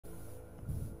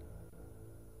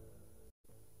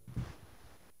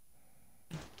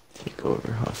go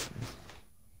over Hoffman.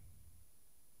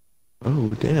 Oh,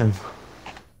 damn. Oh.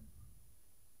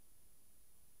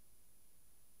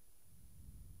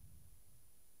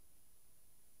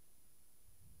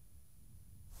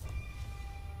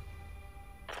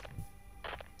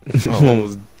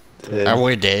 Almost dead. Are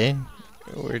we dead?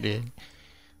 We're dead.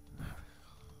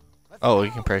 Oh, we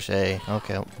can press A.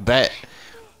 Okay. Bet.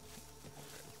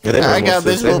 Yeah, they were I got almost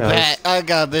at this blue their bat. house. I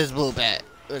got this blue bat.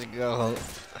 Let's go.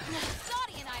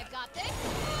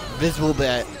 This blue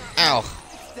bat. Ow.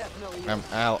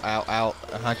 Ow, ow, ow.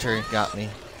 Hunter got me.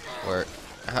 Or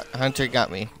Hunter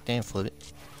got me. Damn, flip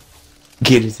it.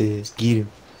 Get his ass. Get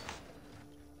him.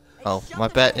 Oh, my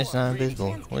bat is not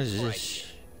invisible. What is this?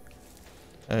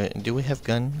 Do we have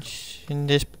guns in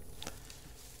this?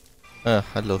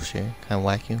 Hello, sir. Can I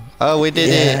whack you? Oh, we did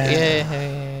it!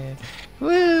 Yeah!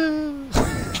 Woo!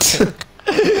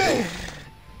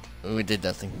 We did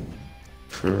nothing.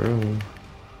 For real.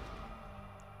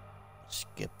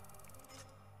 Skip.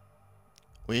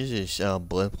 What is this?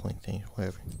 Blood point thing,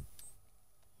 whatever.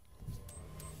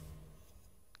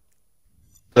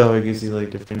 Oh, I guess you like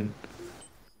different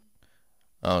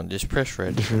Oh, just press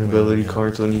red. different ability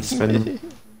cards when you spend them.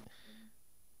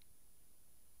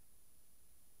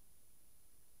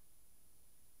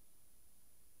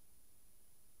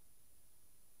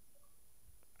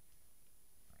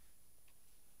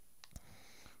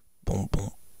 Boom,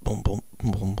 boom, boom, boom,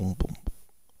 boom, boom, boom.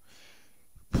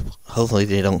 Hopefully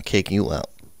they don't kick you out.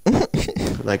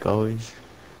 Like always.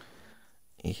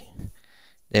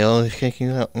 They always kick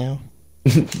you out now?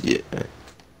 Yeah.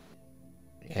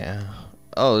 Yeah.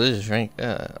 Oh, this is rank.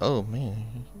 Oh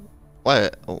man.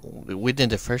 What? Oh, we did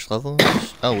the first level?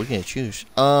 Oh, we can choose.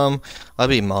 I'll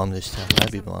be mom this time. I'll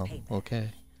be mom. Okay.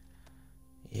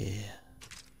 Yeah.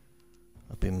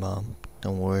 I'll be mom.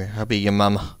 Don't worry. I'll be your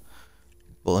mama.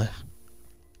 Boy.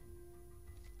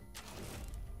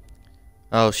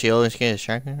 Oh, she always gets a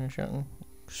shotgun or something?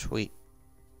 Sweet.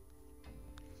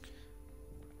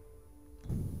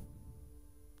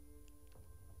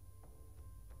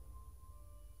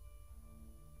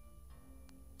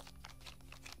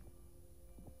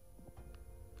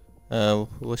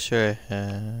 What should I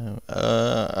have?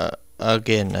 I'll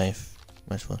get a knife.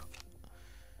 Might as well.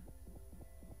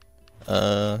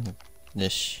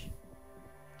 This.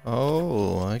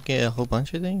 Oh, I get a whole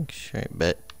bunch of things. Right,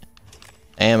 bet.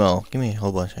 Ammo. Give me a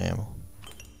whole bunch of ammo.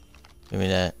 Give me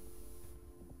that.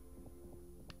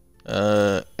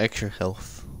 Extra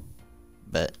health.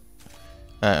 Bet.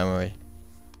 Alright, I'm ready.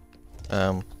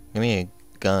 Give me a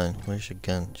gun. Where's your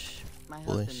guns? My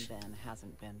Boys. husband Ben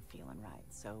hasn't been feeling right,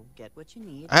 so get what you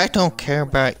need. I don't care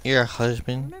about your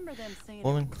husband. Remember them saying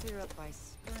woman. it would clear up by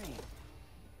spring.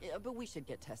 Yeah, but we should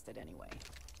get tested anyway.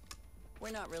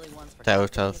 We're not really ones for That was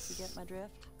testing, tough. if you get my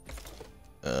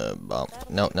drift. Bomb.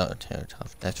 No, Taylor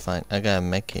tough. That's fine. I got a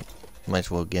mech kit. Might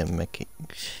as well get a mech kit.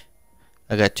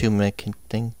 I got 2 mech kit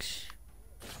things.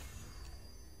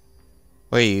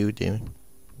 What are you doing?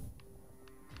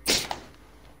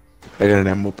 I got an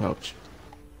ammo pouch.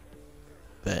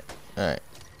 Bet. Alright.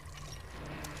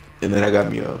 And then I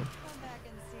got me a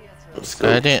I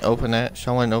scope. didn't open that.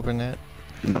 Someone open that?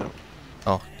 No.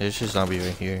 Oh, there's just zombie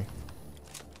right here.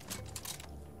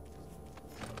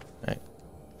 Alright.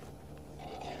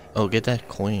 Oh, get that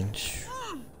coins.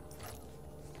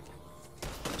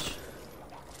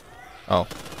 Oh.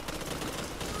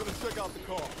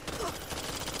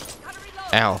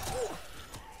 Ow.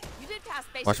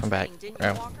 Watch my back.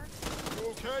 Ow.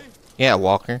 Yeah,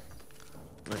 Walker.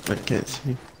 I can't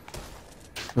see.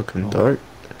 Fucking dark.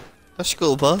 A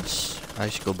school bus. High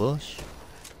school bus.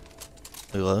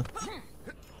 Hello.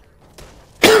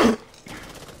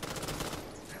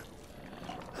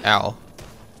 Ow.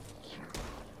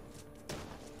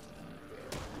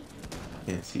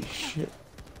 Can't see shit.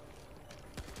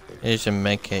 Here's a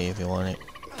med kit if you want it.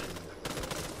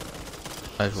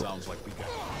 Sounds like we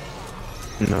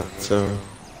got No, so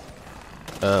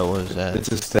What is that?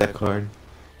 it's a stat card.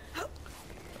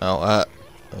 Oh,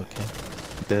 okay.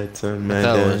 That's a I mad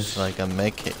thought it dash. was like a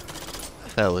med kit. I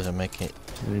thought it was a med kit.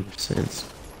 20%.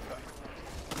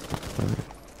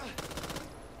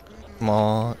 Come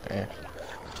on.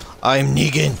 I'm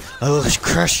Negan. I will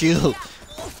crush you.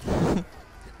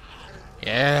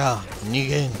 Yeah,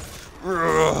 Negan.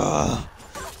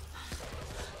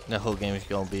 The whole game is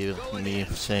gonna be me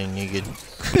saying Negan.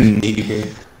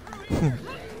 Nigga.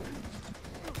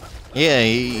 Yeah,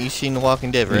 you seen The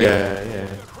Walking Dead, right? Yeah,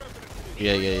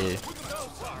 yeah. Yeah.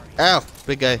 Ow!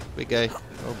 Big guy.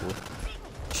 Oh boy.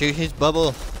 Shoot his bubble.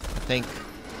 I think.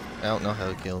 I don't know how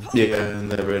to kill him. Yeah, in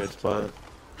that red spot.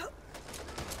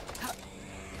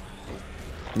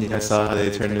 Yeah, I saw how they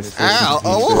turned this first Ow! into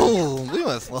defense. Oh, we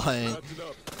went flying.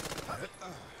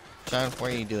 John,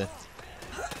 what are you doing?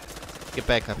 Get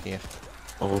back up here.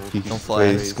 Oh, he Don't fly.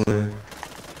 plays Glenn.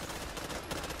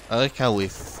 I like how we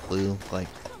flew, like,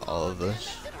 all of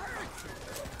us.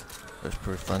 That was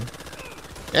pretty fun.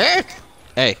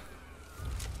 Hey!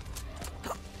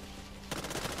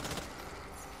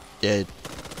 Dead.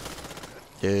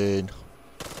 Dead.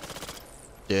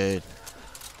 Dead.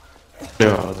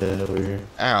 They're all dead over here.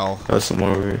 Ow. Got some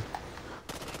more over here.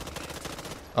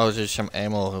 Oh, there's some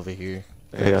ammo over here.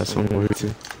 I got some more here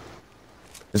too.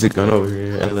 There's a gun over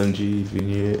here, LMG if you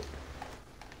need it.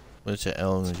 What's an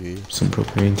LMG? Some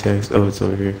propane tanks. Oh, it's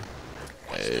over here.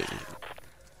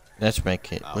 Let's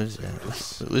make it. What is that?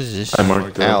 What is this? I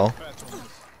marked it. Ow.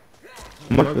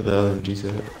 Mark where the LMG's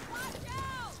at.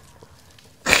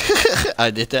 I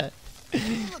did that.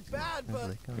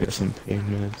 Got some pain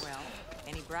meds. Well,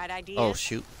 any bright ideas? Oh,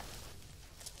 shoot.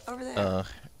 Over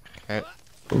there.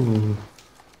 Ooh.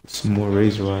 Some more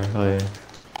razor wire. Oh yeah.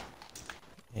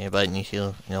 Anybody need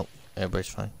heal? Nope. Everybody's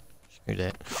fine. Screw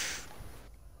that.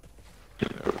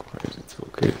 It's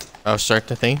okay. I'll start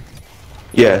the thing.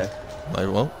 Yeah. Might as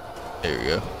well. There we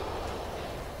go.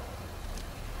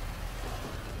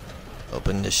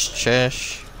 Open this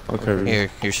chest. Okay.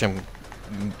 Here's some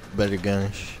better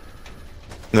guns.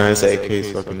 No, it's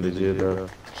AK's fucking legit, bro.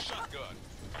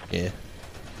 Yeah.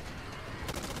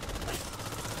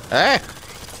 Ah!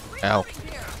 Ow.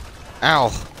 Ow!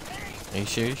 Are you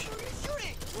serious?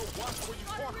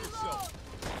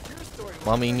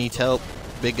 Mommy needs help.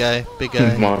 Big guy, big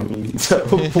guy. Mommy.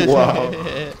 Wow.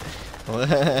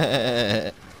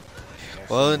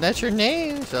 Well, that's your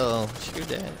name, so screw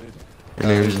that. Her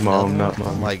name's Mom, not Oh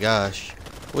Mom. my gosh.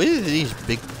 What are these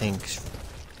big things?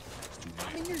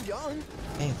 I mean, you're young.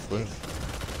 Hey, flip.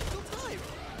 Still time.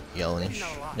 Yelling.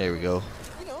 There we go.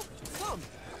 You know, some.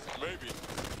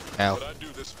 Ow.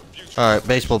 Alright,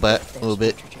 baseball bat. A little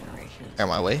bit. Out of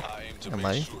my way. Out of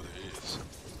my way.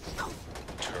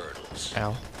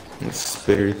 Ow.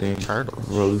 Spitter thing. Turtles.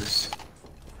 Roast.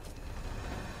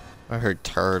 I heard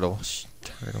turtles.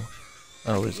 Turtles.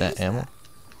 Oh, is that ammo?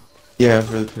 Yeah,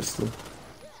 for the pistol.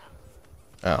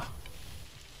 Oh.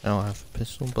 I don't have a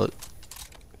pistol, but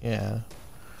yeah.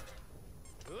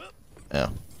 Oh.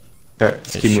 Alright,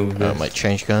 let's keep moving. guys. My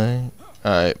change gun.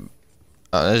 Alright.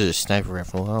 Oh, that is a sniper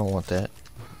rifle. I don't want that.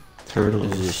 What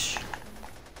Turtles. is this?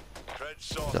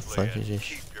 The fuck is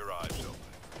this?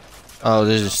 Oh,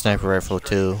 there's a sniper rifle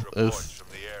too. Oof.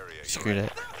 Screw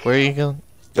that. Where are you going?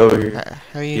 Over here.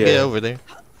 How you Yeah. get over there?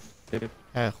 Yep.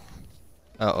 How?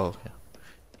 Oh, yeah.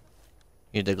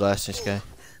 You're the glasses guy.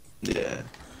 Yeah.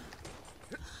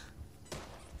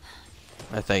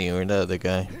 I thought you were the other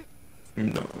guy.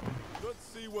 No. Let's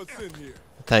see what's in here.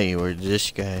 I thought you were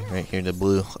this guy right here, the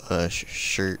blue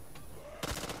shirt.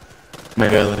 My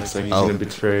guy looks like he's Oh. gonna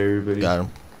betray everybody. Got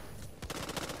him.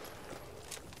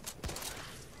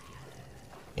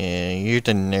 Yeah, you're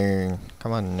the nerd.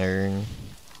 Come on, nerd.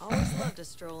 Always love to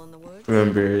stroll in the woods.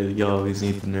 Remember, you always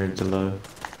need the nerd to love.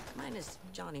 Mine is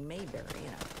Johnny Mayberry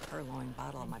and a purloined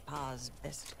bottle of my pa's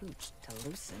best hooch to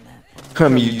loosen that.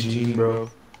 Come Eugene, bro.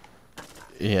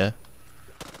 Yeah.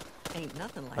 Ain't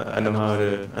nothing like I know how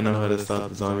to. I know how to stop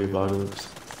the zombie apocalypse.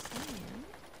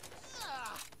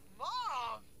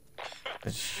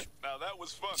 Now that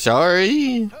was fun.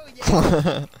 Sorry.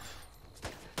 Cover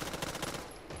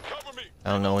me. I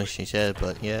don't know what she said,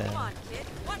 but yeah. Come on, kid.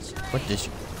 What's your What did she?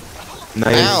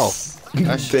 Nice.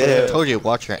 I Damn. told you to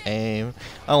watch your aim.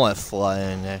 I want to fly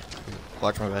in there.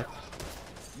 Watch my back.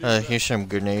 Here's some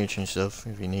grenades and stuff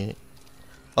if you need it.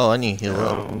 Oh, I need to heal Oh,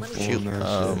 up. full Shoot.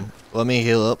 now, shit. Let me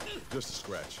heal up. Just a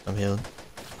scratch. I'm healing.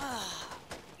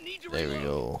 There we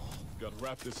go. Gotta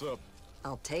wrap this up.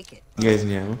 I'll take it. You guys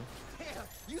need ammo?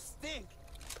 You stink.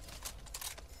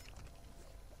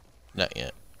 Not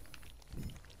yet.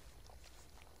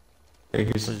 Hey,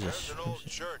 here's What is this? There's an old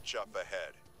church up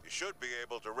ahead. You should be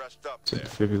able to rest up a there.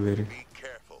 defibrillator. Be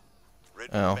careful.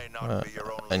 Ridden Oh, may not be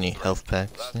your I only need friend. health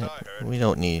packs. Last I heard, We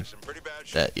don't need it's in pretty bad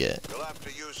shape. that yet. You'll have to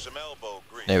use some elbow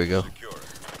grease There we to go. secure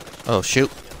it. Oh shoot!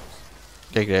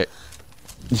 Take that.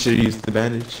 You should use the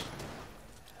bandage.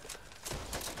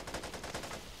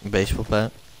 Baseball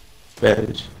bat.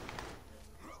 Bandage.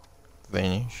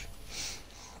 Vanish.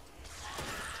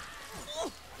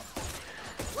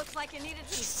 Looks like you needed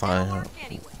some Fine. stamp work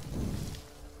anyway.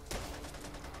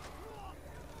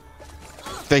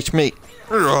 Face me.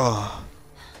 Ugh.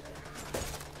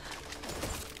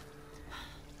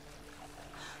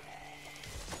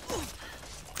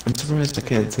 I'm surprised I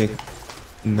can't take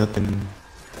nothing.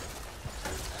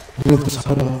 Ooh, it's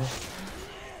hot off.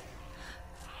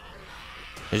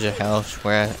 There's a house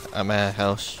where I'm at a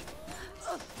house.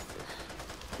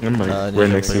 I'm like There's right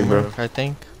a next to you, bro. boomer, I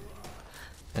think.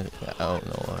 I don't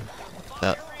know.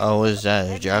 Oh, what is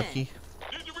that? A jockey?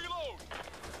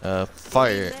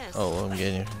 Fire. Oh, I'm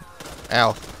getting.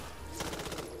 Ow.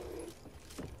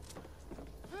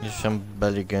 There's some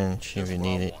better guns if you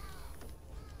need it.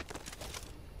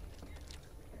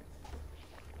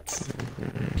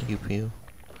 Pew pew.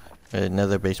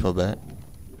 Another baseball bat.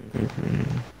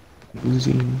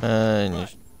 Uzi.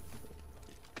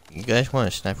 You guys want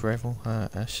a sniper rifle?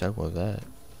 I suck with that.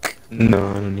 No,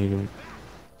 I don't need him.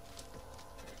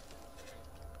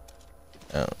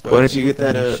 Oh, Why don't you get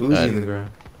that Uzi in the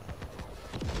ground?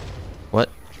 What?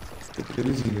 Get the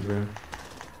Uzi in the ground.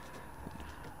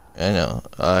 I know.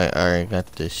 I already got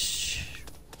this.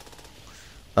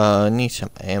 I need some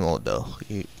ammo though.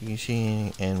 You see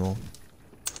any ammo?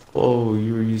 Oh,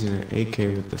 you were using an AK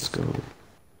with the scope.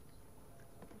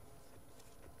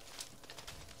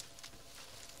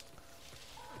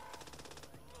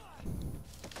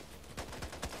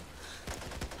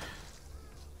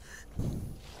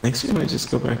 Next year I might just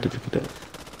go back to pick it up.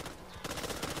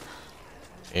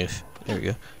 Yes. There we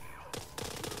go.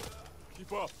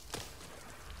 Keep up.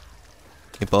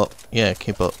 Keep up. Yeah,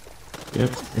 keep up.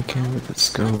 Yep, AK with the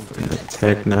scope and the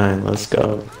Tech 9. Let's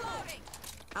go.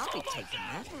 I'll be taking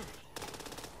that.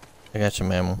 I got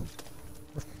some ammo.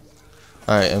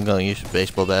 Alright, I'm gonna use a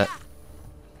baseball bat.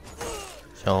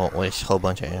 So I won't waste a whole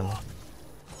bunch of ammo.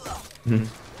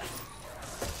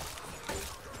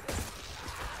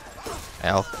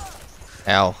 Ow.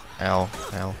 Ow. Ow.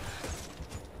 Ow.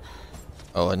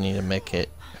 Oh, I need a med kit.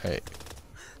 Alright.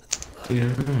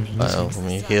 Yeah, Let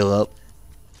me heal up.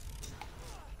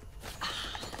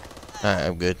 Alright,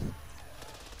 I'm good.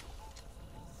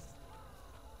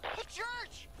 The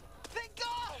church! Thank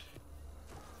God!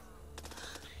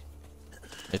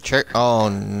 The church? Oh,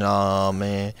 no,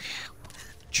 man.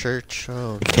 Church?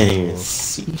 Oh, I can't even no.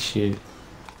 see shit.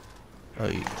 Oh,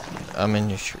 I'm in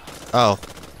the church. Oh.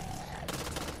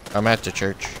 I'm at the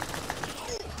church.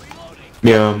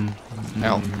 Yeah,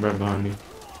 Ow. right behind me.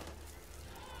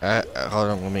 Hold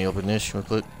on, let me open this real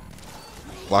quick.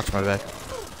 Watch my back.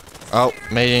 Oh,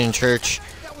 made it in church.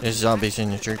 There's zombies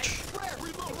in the church.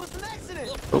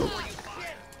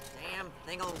 Damn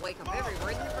thing will wake up every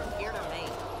resident from here to me.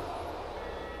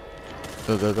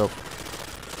 Go, go, go.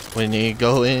 We need to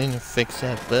go in and fix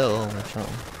that bell or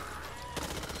something.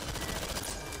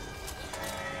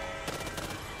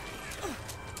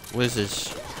 What is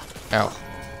this? Ow.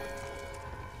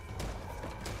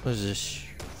 What is this?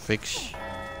 Fix.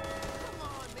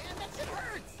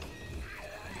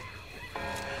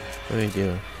 What are you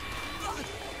doing?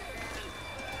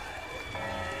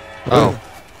 Oh.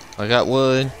 I got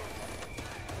wood.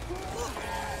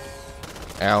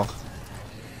 Ow.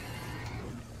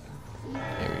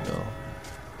 There we go.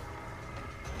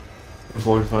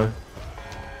 45.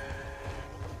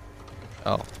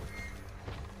 Oh.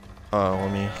 Oh,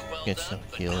 let me get some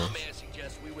healing. Man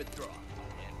suggests we withdraw.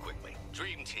 And quickly.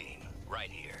 Dream team, right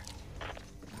here.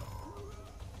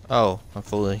 Oh, I'm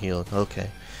fully healed. Okay.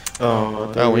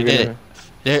 Oh, Oh, we did it.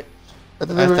 There. I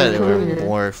thought there were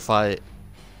more fight.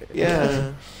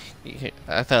 Yeah.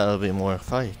 I thought there would be more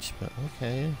fights, but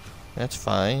okay, that's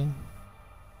fine.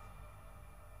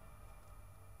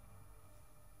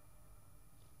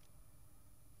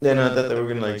 Then I thought they were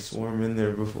gonna like swarm in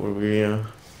there before we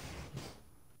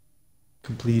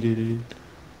completed it.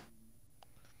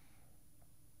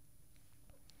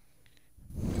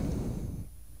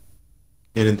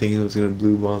 I didn't think it was gonna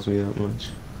blue balls me that much.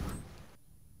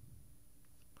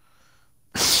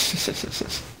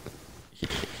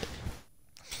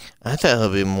 I thought it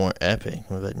would be more epic,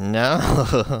 but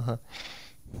no.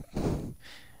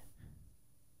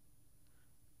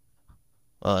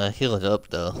 Well, I healed up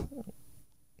though.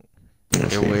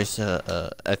 There was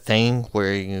a thing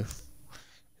where you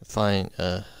find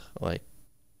like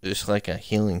it's like a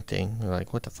healing thing. You're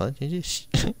like, what the fuck is this?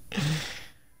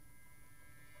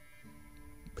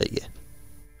 But yeah.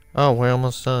 Oh, we're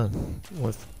almost done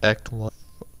with Act 1.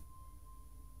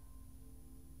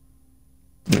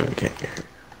 Okay.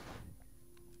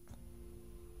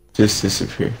 Just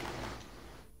disappear.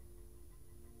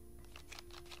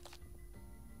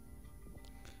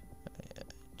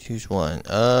 Choose one.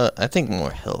 I think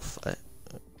more health.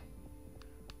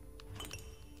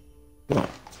 Well,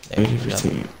 There we go.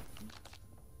 15.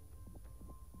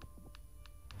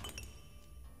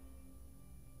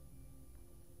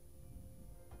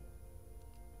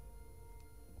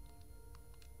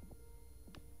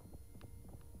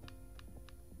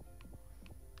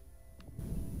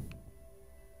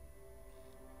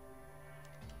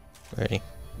 Ready.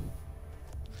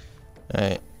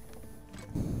 Alright.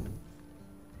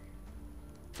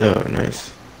 Oh,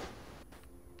 nice.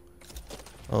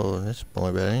 Oh, that's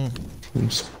more better. Team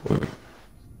support.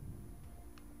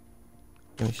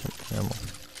 Give me some ammo.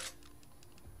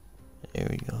 There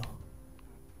we go.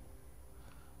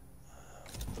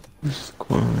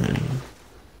 Squad.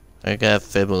 I got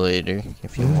fibrillator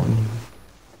if you want.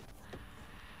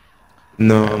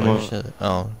 No, I'm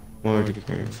Oh, already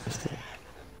carrying system.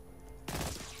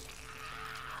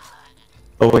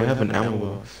 Oh, wait, I have an ammo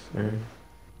box. Right?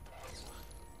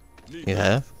 you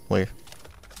have? Where?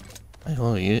 I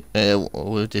will use.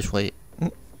 We'll just wait,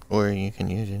 or you can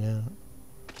use it now.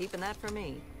 Keeping that for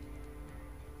me.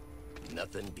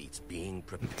 Nothing beats being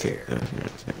Okay. prepared.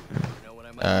 Know what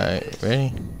I might All need right, this?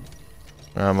 ready?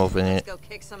 I'm opening Let's it. go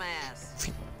kick some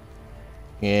ass.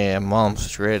 Yeah,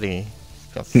 mom's ready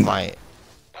to fight.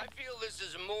 I feel this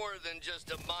is more than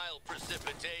just a mild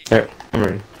precipitation. Alright, I'm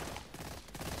ready.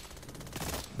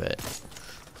 Bet.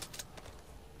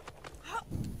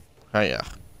 Hiya.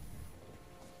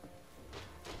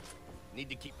 Need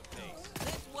to keep a pace.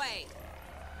 This way.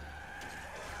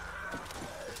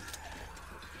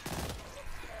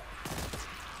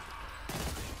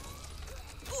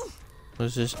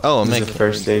 What's this? Oh, This make is the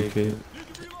first aid kit.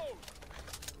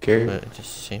 Carry? But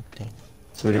just same thing.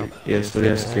 Somebody, yeah, somebody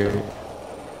has to carry it.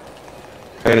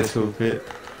 I got a tool kit.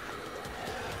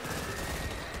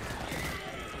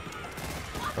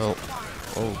 Oh,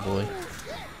 oh boy.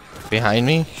 Behind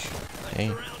me?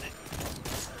 Hey.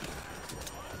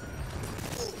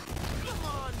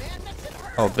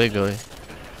 Oh, big guy.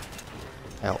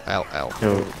 Ow, ow, ow.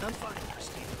 No,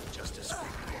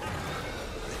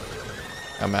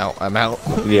 I'm out, I'm out.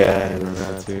 yeah, I know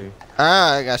that too.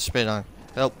 Ah, I got spit on.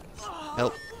 Help.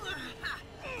 Help.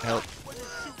 Help.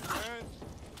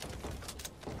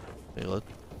 Wait, look.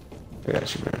 I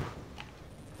got you, man.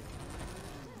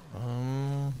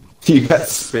 You You got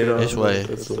spit on. This way.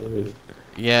 That's hilarious.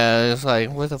 Yeah, it's like,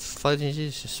 what the fuck is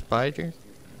this? A spider?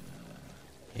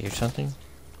 Or something?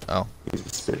 Oh, He's a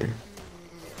spitter.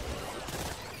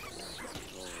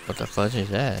 what the fudge is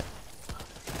that?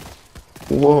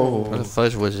 Whoa. What the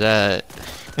fudge was that?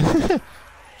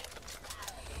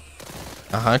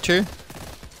 A hunter?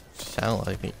 Sound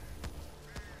like it.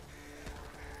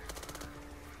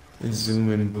 It's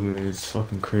zooming and booming. It's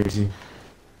fucking crazy.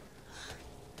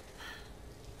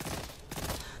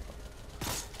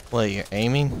 What, you're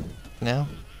aiming now?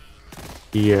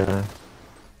 Yeah.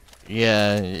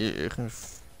 Yeah, it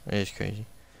is crazy.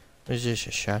 Is this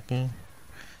a shotgun?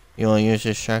 You wanna use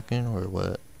this shotgun or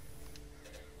what?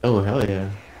 Oh, hell yeah.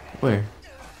 Where?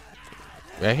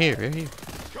 Right here, right here.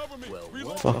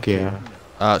 Fuck yeah.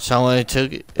 Someone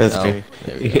took it. That's Oh, okay.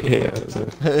 there we go. Yeah, that's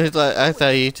it. It's like, I thought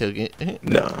you took it.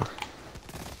 No.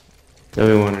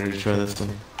 Nobody wanted to try this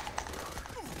one.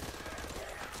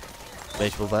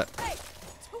 Baseball bat. Hey,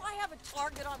 do I have a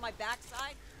target on my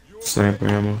backside? Sniper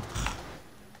ammo.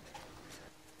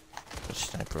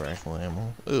 Sniper rifle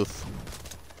ammo. Oof.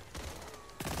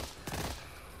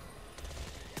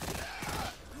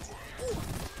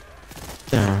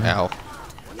 Yeah. Ow.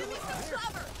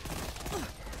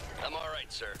 I'm all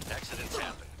right, sir. Accidents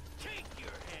happen. Take your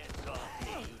hands off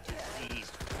me, you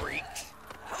diseased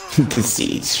freak.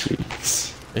 Disease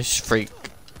freaks. This freak.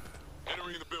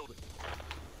 Entering the building.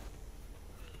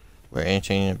 We're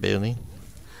entering the building.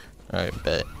 Alright,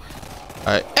 bet.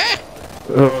 Alright. Ah!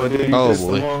 Oh, dude, you Oh pissed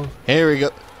them boy. off. Here we go.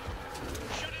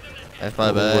 That's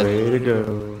my bad. Way to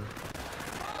go.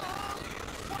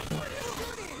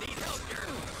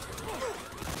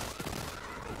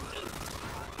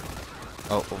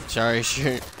 Oh, sorry,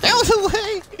 sure. That was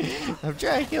away! I'm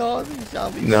trying to kill all these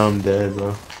zombies. Now I'm dead,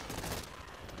 bro.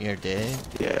 You're dead?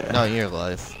 Yeah. No, you're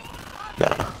alive.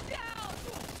 Nah.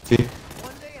 See?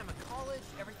 One day I'm at college,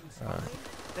 everything's fine.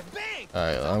 Then bang!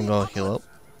 Alright, I'm gonna heal up.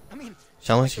 I mean,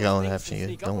 Someone's going after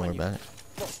you. Don't worry about it.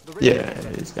 well, the Yeah,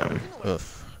 it's down.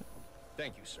 Oof.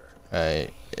 Thank you, sir.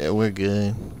 Alright, yeah, we're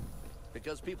good.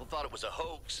 Because people thought it was a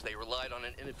hoax, they relied on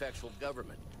an ineffectual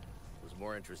government. Was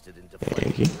more interested in Thank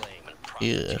deflecting you. blame and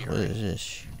Yeah, what profiteering. is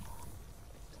this?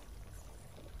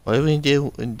 Why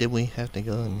did we have to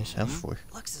go in this house for?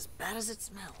 Looks as bad as it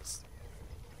smells.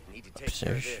 Need to take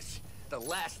care of Upstairs. this. The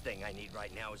last thing I need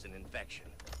right now is an infection.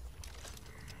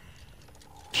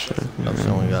 Oh,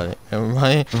 someone got it. Never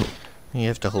mind. You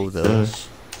have to hold those.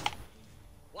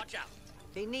 Watch out.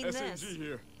 They need this. SMG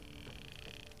here.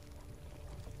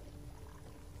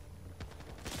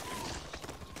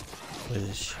 What is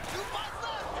this?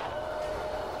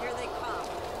 Here they come.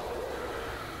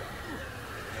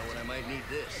 You know when I might need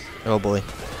this? Oh boy.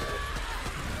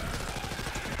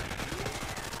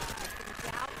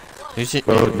 Who's it?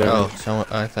 Oh, no. Oh, someone.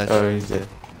 I thought. Oh, he's dead.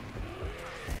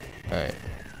 Alright.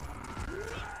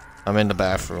 I'm in the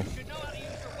bathroom.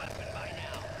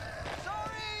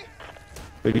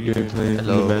 What are you doing playing in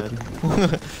Hello. the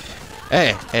bathroom?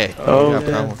 Hey, hey. Oh, you got a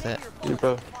damn. problem with that? Yeah,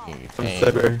 bro. You I'm can't.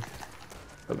 cyber.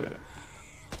 Okay.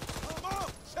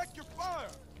 Check your fire.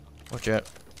 Watch out.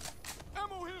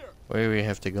 Ammo here. Where do we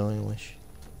have to go anyways?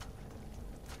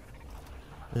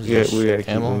 What is Yeah, this? we gotta keep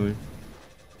Ammo? moving.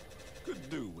 Could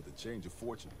do with a change of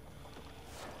fortune.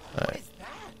 Alright.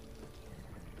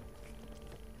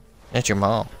 That's your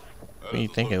mom. What do you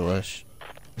think it was?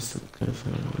 It's the kind of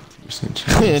 50%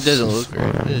 chance. It doesn't look Slow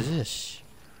right. down. What is this?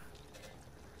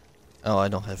 Oh, I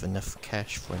don't have enough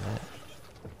cash for that.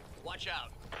 Watch out.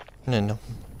 No.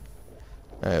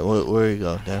 Alright, where do you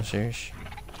go? Downstairs?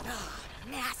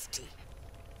 Nasty.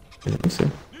 Yeah, let me see.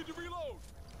 Need to reload.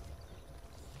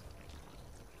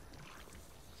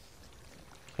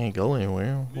 Can't go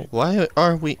anywhere. Why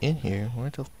are we in here? Where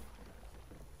the...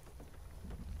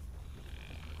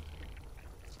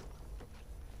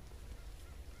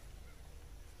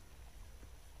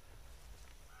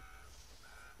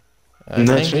 I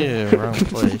Not think sure. you're in the wrong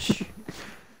place.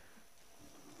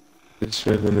 It's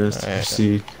better than us to Alright.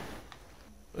 proceed.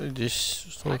 We'll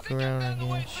just look around, I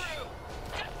guess.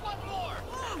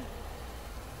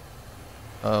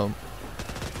 Well,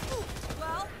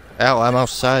 Ow, I'm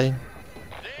outside.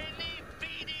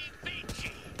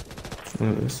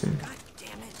 Let me see. God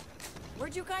damn it.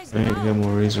 Where'd you guys I need to go? get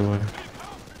more razor wire.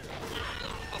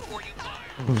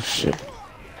 Oh shit.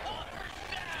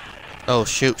 Oh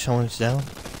shoot, someone's down.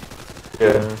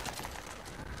 Yeah.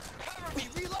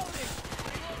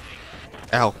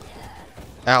 Ow.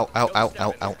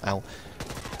 Ow.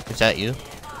 Is that you?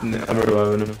 No, I'm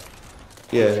reviving him.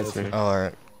 Yeah, that's me.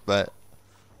 Alright, but...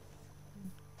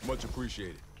 Much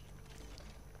appreciated.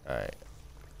 Alright.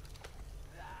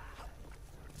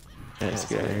 Let's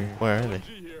get out of here. Where are they?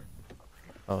 G here.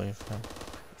 Oh, you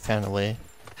found a way.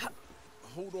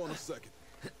 Hold on a second.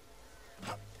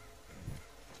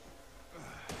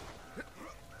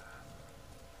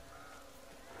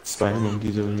 Spider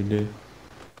monkeys over here, dude.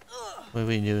 What are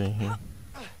we doing here?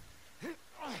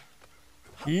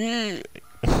 Yeah.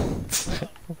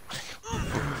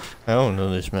 I don't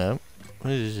know this map.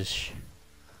 What is this?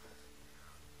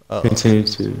 Uh-oh. Continue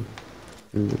to.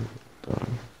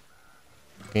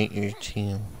 Get your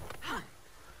team.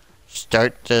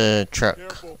 Start the truck.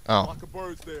 Careful. Oh, Flock of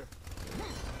birds there.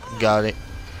 got it.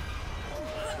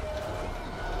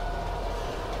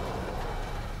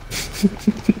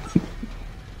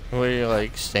 Where you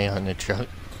like stay on the truck?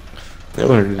 I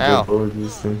wanted to Ow. jump over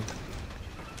this thing.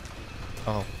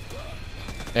 Oh,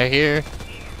 they're here.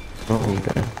 Oh,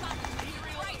 okay.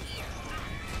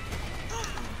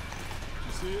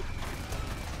 You see it?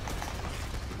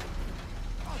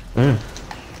 Yeah.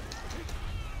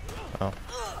 Oh,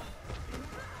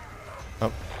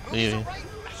 oh, leave it.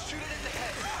 Shoot it in the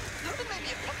head. Maybe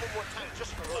a couple more times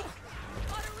just for luck.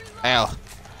 Ow.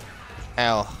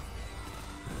 Ow.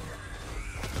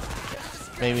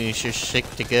 Maybe you should stick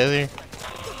together.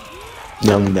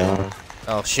 Dumb down.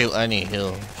 Oh shoot, I need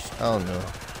heals. Oh no.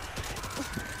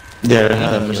 Yeah, I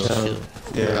that need much heals time. too.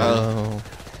 Yeah. Oh.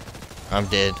 I'm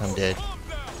dead.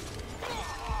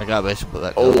 I got basically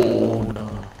that. Oh,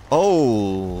 no.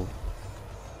 Oh.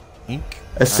 Ink.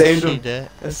 I saved see him.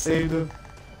 that. I saved him.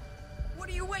 What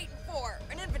are you waiting for?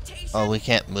 An invitation? Oh, we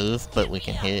can't move, but we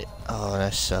can hit. Oh,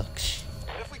 that sucks.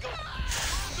 If we go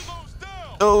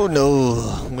Oh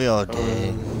no, we all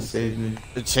dead. He saved me.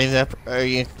 Save that. Are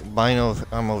you mine over?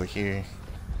 I'm over here,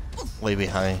 way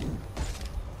behind.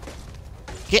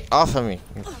 Get off of me,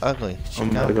 you ugly. I'm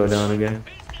about to go down again.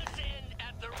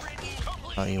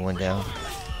 Oh, you went down.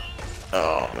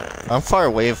 Oh, man. I'm far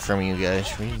away from you guys.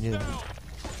 What are you doing?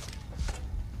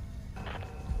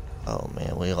 Oh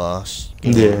man, we lost.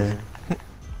 Yeah.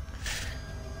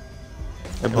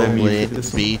 I blame Don't you for let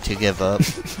this B to give up.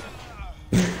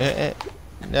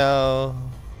 No.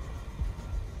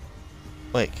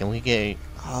 Wait, can we get?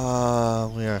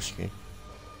 We are screwed.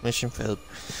 Mission failed.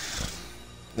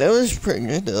 That was pretty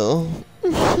good though.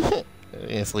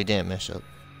 If we didn't mess up.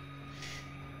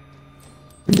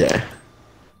 Yeah.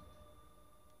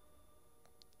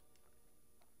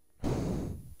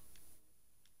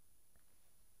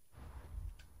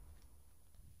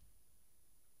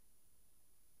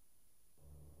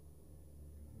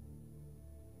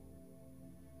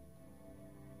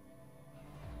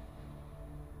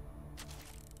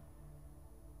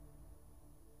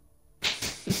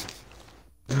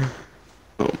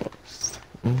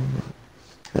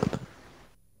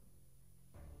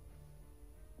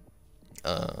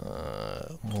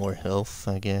 More health,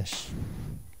 I guess.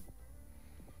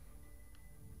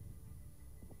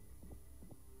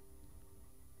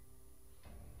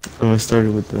 No, I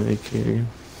started with the AK.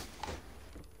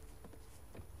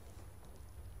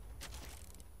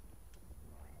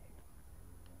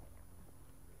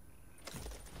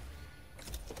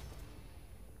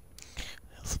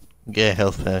 Get a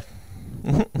health pack.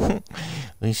 At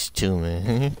least 2,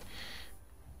 man.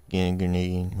 Get a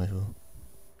grenade rifle.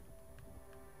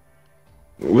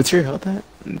 What's your health at?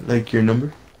 Like your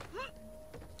number?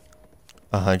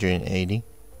 180.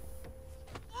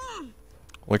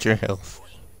 What's your health?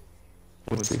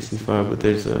 165, but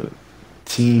there's a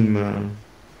team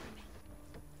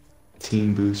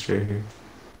boost right here.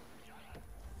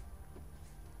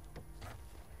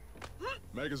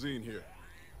 Magazine here.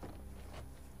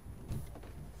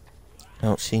 I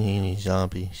don't see any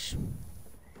zombies.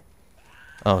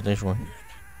 Oh, there's one.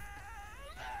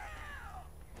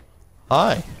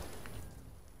 Hi.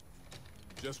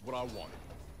 Just what I wanted.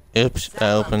 Oops,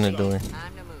 I opened the door.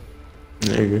 Time to move.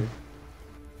 There you go.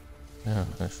 Yeah,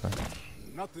 that's fine.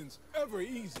 Nothing's ever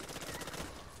easy.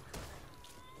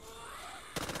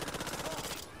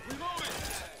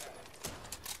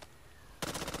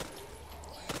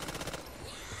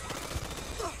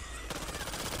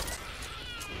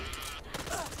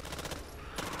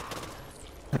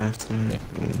 After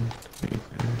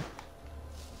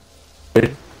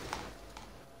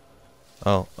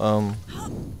Oh,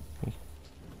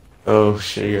 oh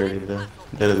shit, you already done.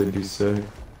 That other dude suck.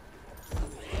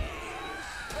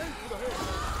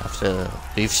 after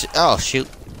beef. Oh shoot.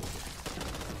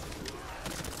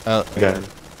 Oh, I got it.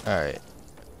 all right.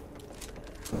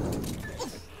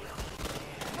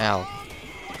 Ow.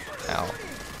 Ow.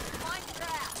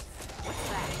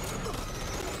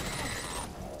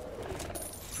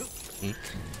 Eek.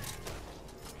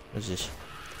 What's this?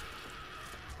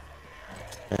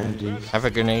 Bandages. Have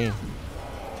a grenade.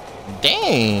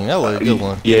 Dang, that was a good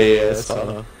one. Yeah, that's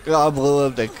all. I blew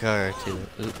up the car too.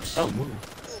 Oops. Oh, move.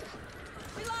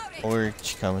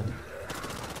 Orange coming.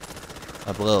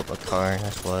 I blew up a car,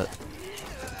 that's what.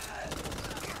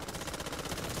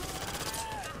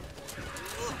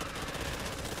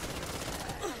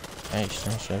 Nice,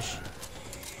 nice, nice.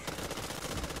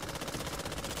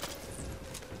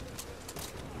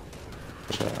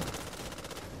 Good job.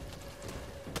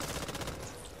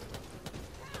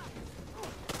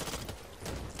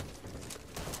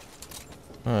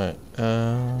 Alright,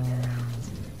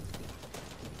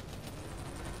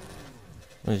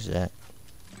 what is that?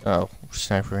 Oh,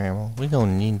 sniper ammo. We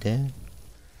don't need that.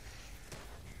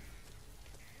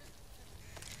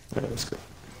 Alright, let's go.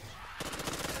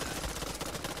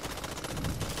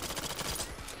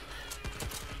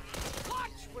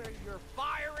 Watch where you're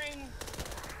firing.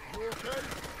 You okay?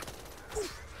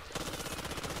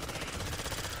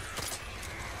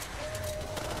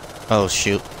 Oh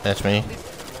shoot, that's me.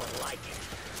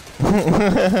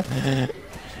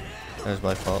 That's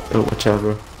my fault. Oh, watch out,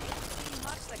 bro.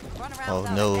 Oh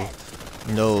no.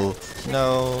 No.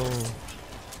 No.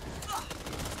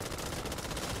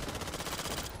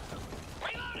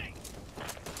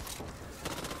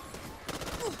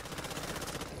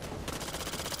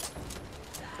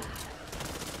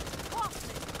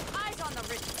 Eyes on the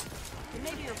ridge.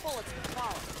 Maybe your bullets will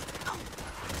follow.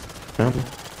 Ammo.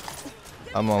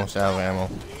 I'm almost out of ammo.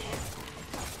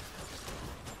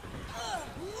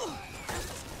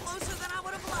 Closer than I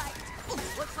would have liked.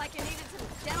 Looks like you needed some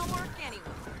dental work anyway.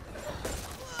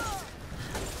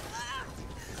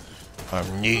 I'm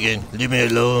Negan. Leave me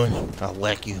alone. I'll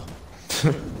whack you.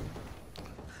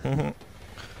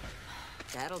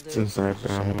 That'll do. Some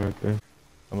sniper ammo right there.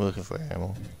 I'm looking for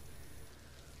ammo.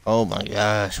 Oh my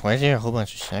gosh, why is there a whole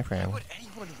bunch of sniper ammo? Would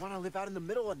anyone want to live out in the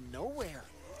middle of nowhere?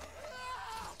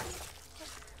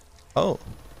 Oh,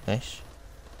 nice.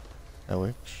 That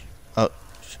works. Oh.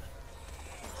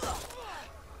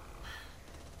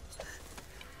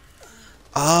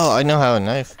 Oh, I know how a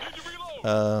knife.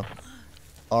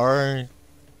 R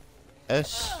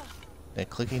S, that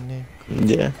clicking thing.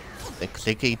 Yeah. That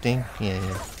clicky thing. Yeah,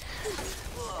 yeah.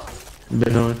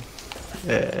 Been on.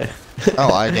 Yeah.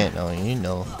 Oh, I didn't know. You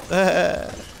know.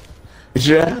 Get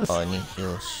your ass. Oh, I need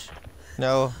heals.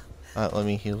 No. Let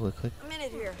me heal real quick. A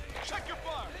minute here. Check your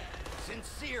fire.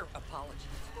 Sincere apologies.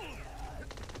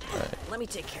 Let me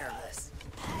take care of this.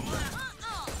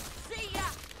 See ya.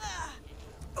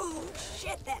 Oh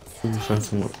shit, that's Let me find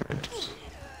some more friends.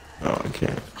 Oh, I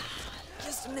can't.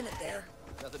 just a minute there.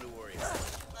 Nothing to worry about.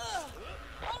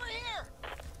 Over here.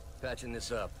 Patching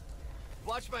this up.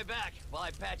 Watch my back while I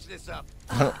patch this up.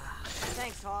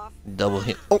 Thanks, Hoff. Double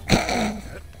hit. Oh.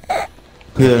 I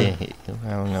Yeah. didn't hit you. I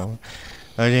don't know.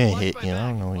 I didn't Watch hit my you. I back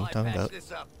don't know what while you're I talking patch about.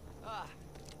 this up.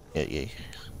 Yeah, yeah.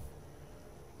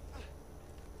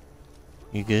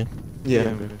 You good? Yeah,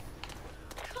 man.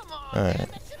 Come on. Alright.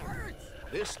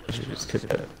 I should just kick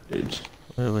that bitch.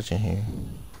 What's in here?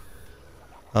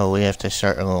 Oh, we have to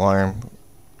start an alarm.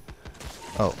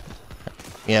 Oh.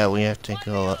 Yeah, we have to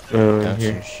go up Here.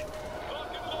 downstairs.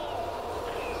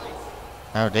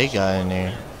 How they got in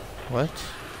there? What?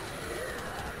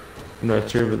 I'm not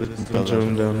sure, but there's a bunch of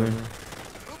them down there.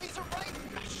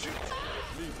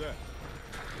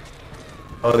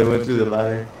 Oh, they went through the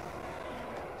ladder.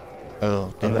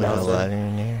 Oh, they On the got a outside. ladder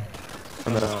in there.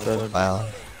 On the outside. Wow.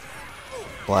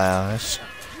 Wow, that's...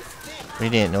 We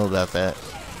didn't know about that.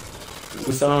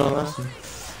 We saw it on the last one.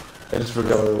 I just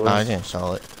forgot what it was. I didn't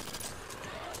saw it.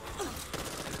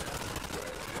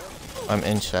 I'm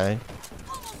inside.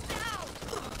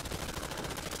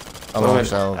 I'm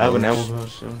almost out I have of an ammo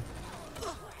bullets. pouch, so.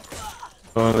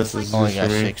 Oh, unless it's Only just got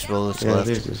for me. 6 bullets Yeah, left.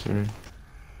 this is for me.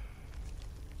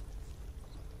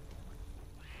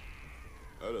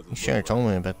 You should have told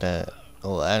me about that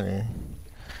ladder.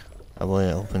 I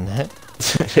wouldn't open that.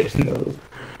 I didn't know.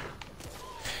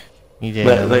 You didn't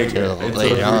But, know like, until it's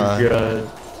later on.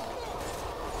 God.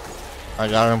 I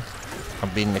got him. I'm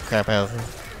beating the crap out of him.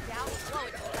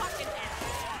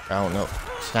 I don't know.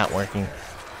 It's not working.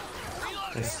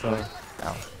 It's, Ow.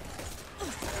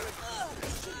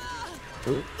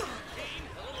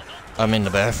 I'm in the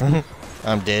bathroom.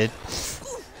 I'm dead.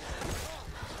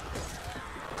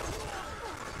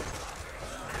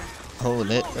 Oh,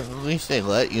 at least they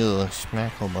let you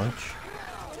smack a bunch.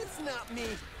 It's not me.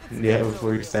 yeah,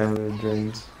 before your stamina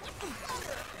drains.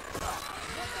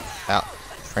 Ow.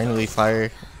 Friendly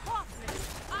fire.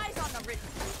 Eyes on the written.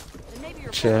 Then maybe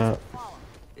your Chill out. follow.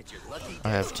 It's your lucky I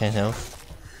have 10 health.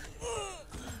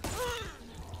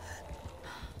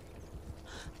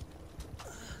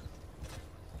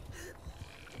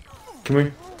 Come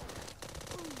here.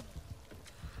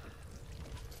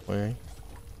 Where?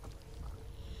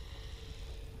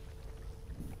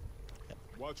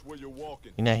 Watch where you're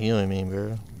walking. You're not healing me,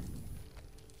 bro.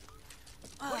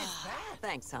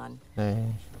 Thanks, hon. There.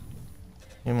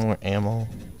 Need more ammo.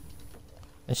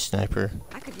 A sniper.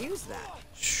 I could use that.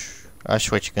 Shh. I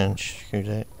switch guns. Screw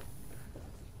that.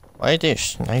 Why are there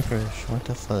snipers? What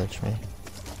the fudge, man?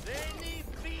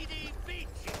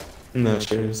 I'm not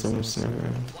sure. There's so much snow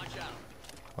around.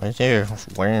 Why is there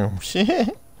worms?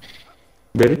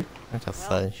 Ready? What the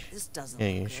fudge? This doesn't Yeah,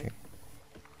 look you good. sure.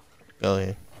 Go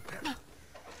ahead.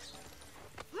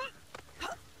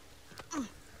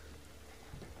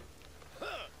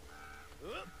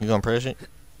 You gonna press it?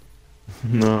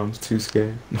 No, I'm too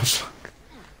scared. No, fuck.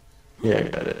 Yeah, I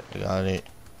got it. I got it.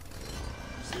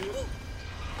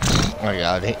 I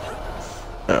got it.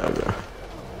 Oh, no.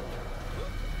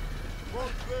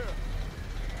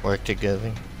 Work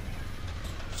together.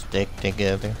 Stick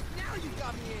together.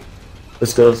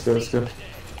 Let's go, let's go, let's go.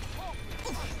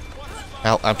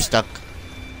 Ow, I'm stuck.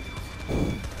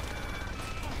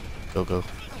 Go, go.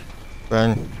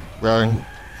 Run. Run.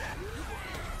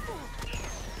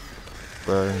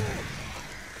 Run.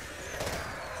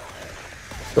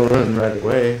 Don't run right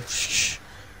away. Shh.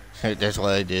 That's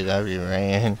what I did. I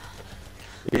ran.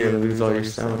 You're gonna lose all your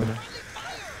stamina.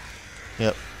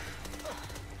 Yep.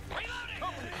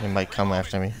 They might come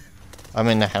after me. I'm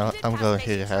in the house. I'm going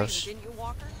to the house. Didn't you,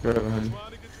 Walker? Go ahead. Trying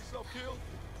to get yourself killed?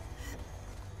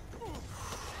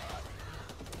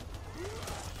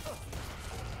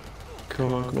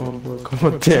 Come on, bro.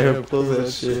 Come on, damn, pull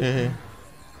that shit.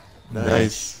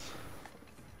 Nice.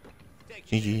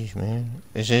 GG's, man.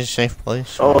 Is this a safe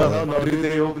place? Oh, no, dude,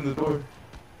 they opened the door.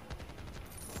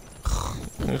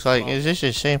 It's like, is this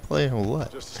a safe place or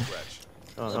what? Just a scratch.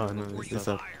 Oh, no, it's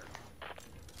up.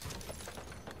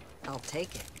 I'll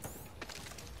take it.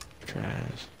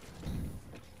 Trash.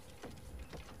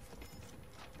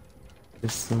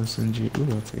 This is SMG.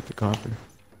 Ooh, I'll take the copper.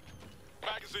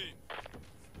 Magazine.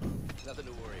 Nothing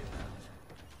to worry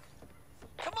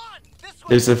about. Come on, this way.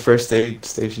 There's a first aid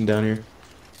station down here.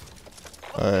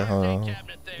 Alright, hold on.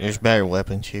 There's better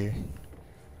weapons here.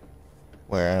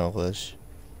 Where I was.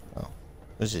 Oh.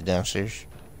 Was it downstairs?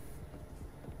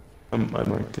 I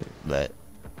marked it. But.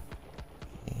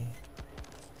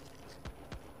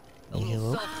 A You little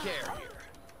heal up? self-care here.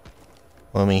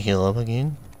 Want me to heal up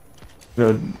again?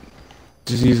 No,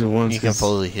 just use it once. You can 'cause-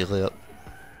 fully heal up.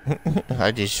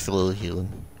 I just fully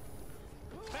healing.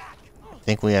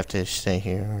 Think we have to stay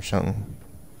here or something.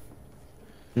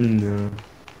 No.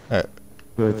 Alright.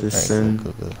 But the Alright, sun. go.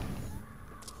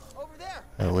 Over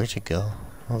there. Where'd it go?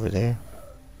 Over there?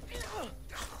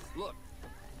 Look,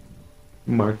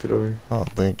 Marked it over. Oh,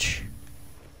 bridge.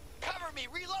 cover me,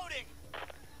 reloading.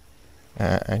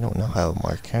 I don't know how to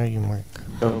mark. How do you mark?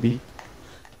 Oh, B.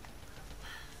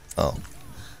 Oh.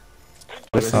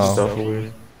 Let's Oh. self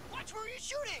aware. Watch where you're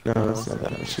shooting. No, that's not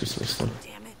that much use for stuff.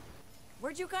 Damn it.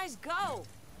 Where'd you guys go?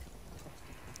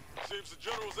 Seems the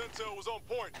general's intel was on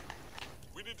point.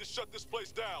 We need to shut this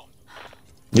place down.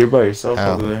 You're by yourself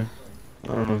Ow. over there. I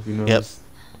don't know if you know Yep. this.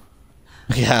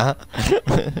 Yeah. Watch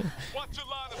your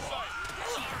line of sight.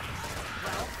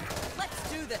 Well,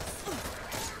 let's do this.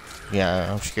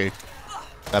 Yeah, I'm scared.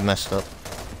 I messed up.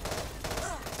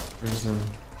 There's not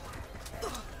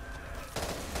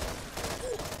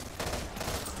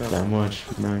that much,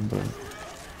 man, but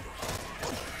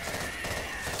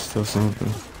still something.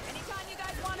 Anytime you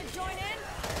guys want to join in?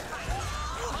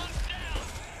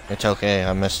 It's okay,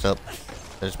 I messed up.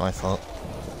 It's my fault.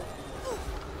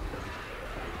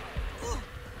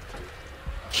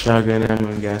 Shotgun ammo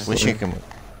and gas. Wish you can.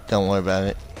 Don't worry about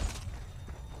it.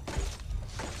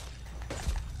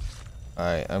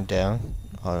 Alright, I'm down.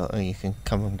 You can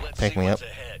come and Let's pick see me up.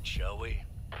 what's ahead, shall we?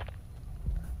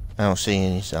 I don't see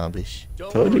any zombies.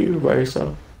 Don't Told you worry. you were by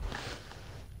yourself.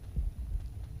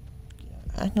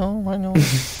 I know.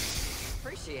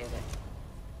 Appreciate it.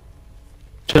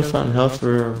 Just found health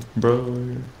for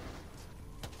bro.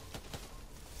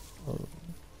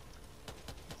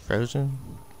 Frozen?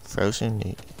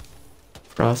 Frozen?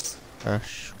 Frost.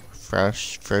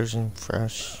 Frozen?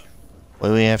 What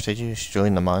do we have to do? Just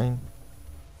join the mine?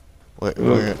 Where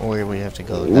do we have to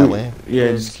go? That way?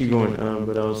 Yeah, just keep going.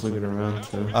 But I was looking around.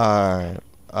 So. Alright.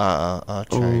 I'll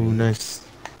try. Oh, nice.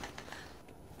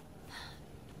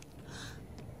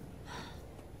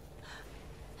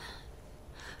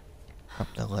 Up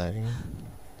the ladder.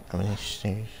 How many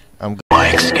stairs? I'm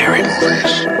Like scary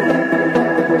movies.